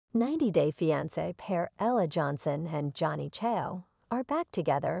90 Day Fiancé pair Ella Johnson and Johnny Chao are back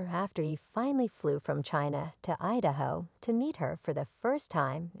together after he finally flew from China to Idaho to meet her for the first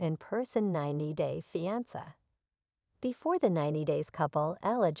time in person. 90 Day Fiancé. Before the 90 Days couple,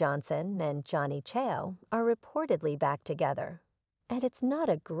 Ella Johnson and Johnny Chao are reportedly back together, and it's not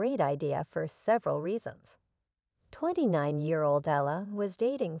a great idea for several reasons. 29-year-old Ella was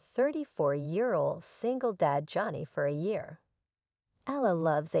dating 34-year-old single dad Johnny for a year. Ella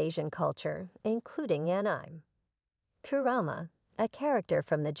loves Asian culture, including anime. Kurama, a character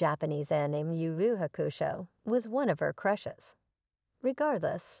from the Japanese anime Yu Yu Hakusho, was one of her crushes.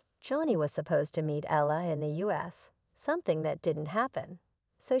 Regardless, Johnny was supposed to meet Ella in the US, something that didn't happen,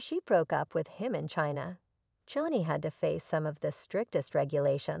 so she broke up with him in China. Johnny had to face some of the strictest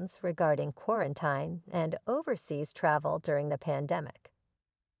regulations regarding quarantine and overseas travel during the pandemic.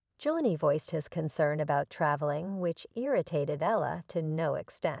 Johnny voiced his concern about traveling, which irritated Ella to no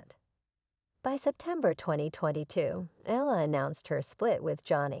extent. By September 2022, Ella announced her split with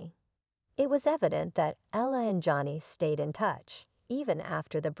Johnny. It was evident that Ella and Johnny stayed in touch, even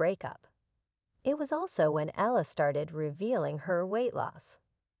after the breakup. It was also when Ella started revealing her weight loss.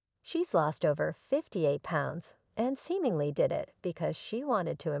 She's lost over 58 pounds and seemingly did it because she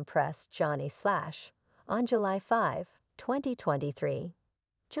wanted to impress Johnny. On July 5, 2023,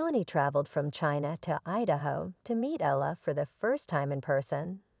 Johnny traveled from China to Idaho to meet Ella for the first time in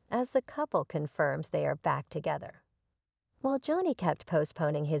person, as the couple confirmed they are back together. While Johnny kept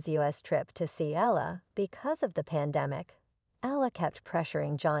postponing his US trip to see Ella because of the pandemic, Ella kept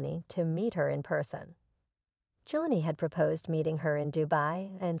pressuring Johnny to meet her in person. Johnny had proposed meeting her in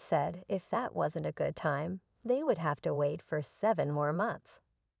Dubai and said if that wasn't a good time, they would have to wait for 7 more months.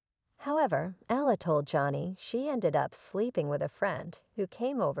 However, Ella told Johnny she ended up sleeping with a friend who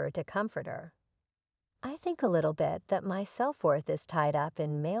came over to comfort her. I think a little bit that my self-worth is tied up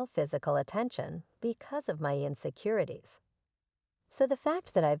in male physical attention because of my insecurities. So the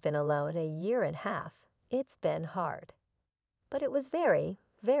fact that I've been alone a year and a half, it's been hard. But it was very,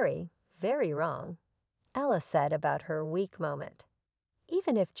 very, very wrong, Ella said about her weak moment.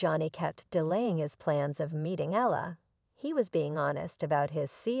 Even if Johnny kept delaying his plans of meeting Ella, he was being honest about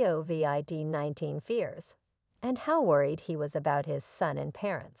his COVID-19 fears and how worried he was about his son and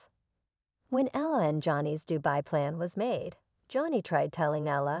parents. When Ella and Johnny's Dubai plan was made, Johnny tried telling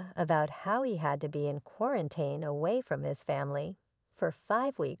Ella about how he had to be in quarantine away from his family for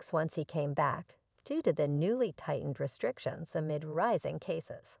 5 weeks once he came back due to the newly tightened restrictions amid rising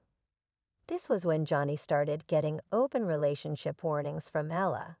cases. This was when Johnny started getting open relationship warnings from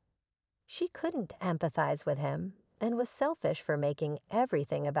Ella. She couldn't empathize with him and was selfish for making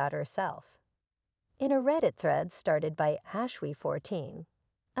everything about herself. In a Reddit thread started by Ashwi14,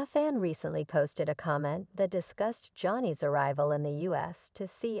 a fan recently posted a comment that discussed Johnny's arrival in the US to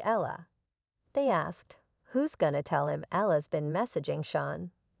see Ella. They asked, "Who's gonna tell him Ella's been messaging Sean,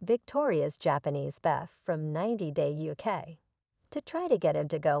 Victoria's Japanese Bef from 90 Day UK, to try to get him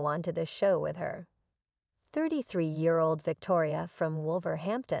to go on to the show with her?" 33-year-old Victoria from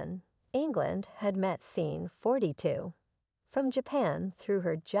Wolverhampton, England, had met Scene 42 from Japan through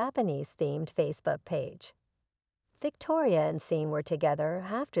her Japanese-themed Facebook page. Victoria and Scene were together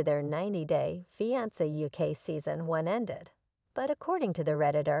after their 90-Day Fiancé UK Season 1 ended, but according to the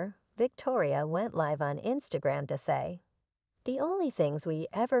Redditor, Victoria went live on Instagram to say, "The only things we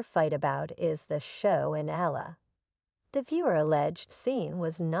ever fight about is the show and Ella." The viewer alleged Scene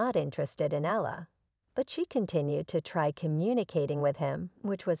was not interested in Ella, but she continued to try communicating with him,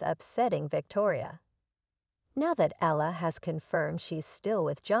 which was upsetting Victoria. Now that Ella has confirmed she's still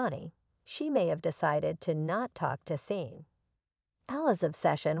with Johnny, she may have decided to not talk to Scene. Ella's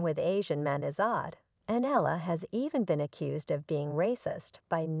obsession with Asian men is odd, and Ella has even been accused of being racist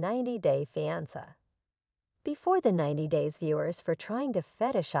by 90 Day Fiancé. Before the 90 Days viewers for trying to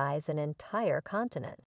fetishize an entire continent.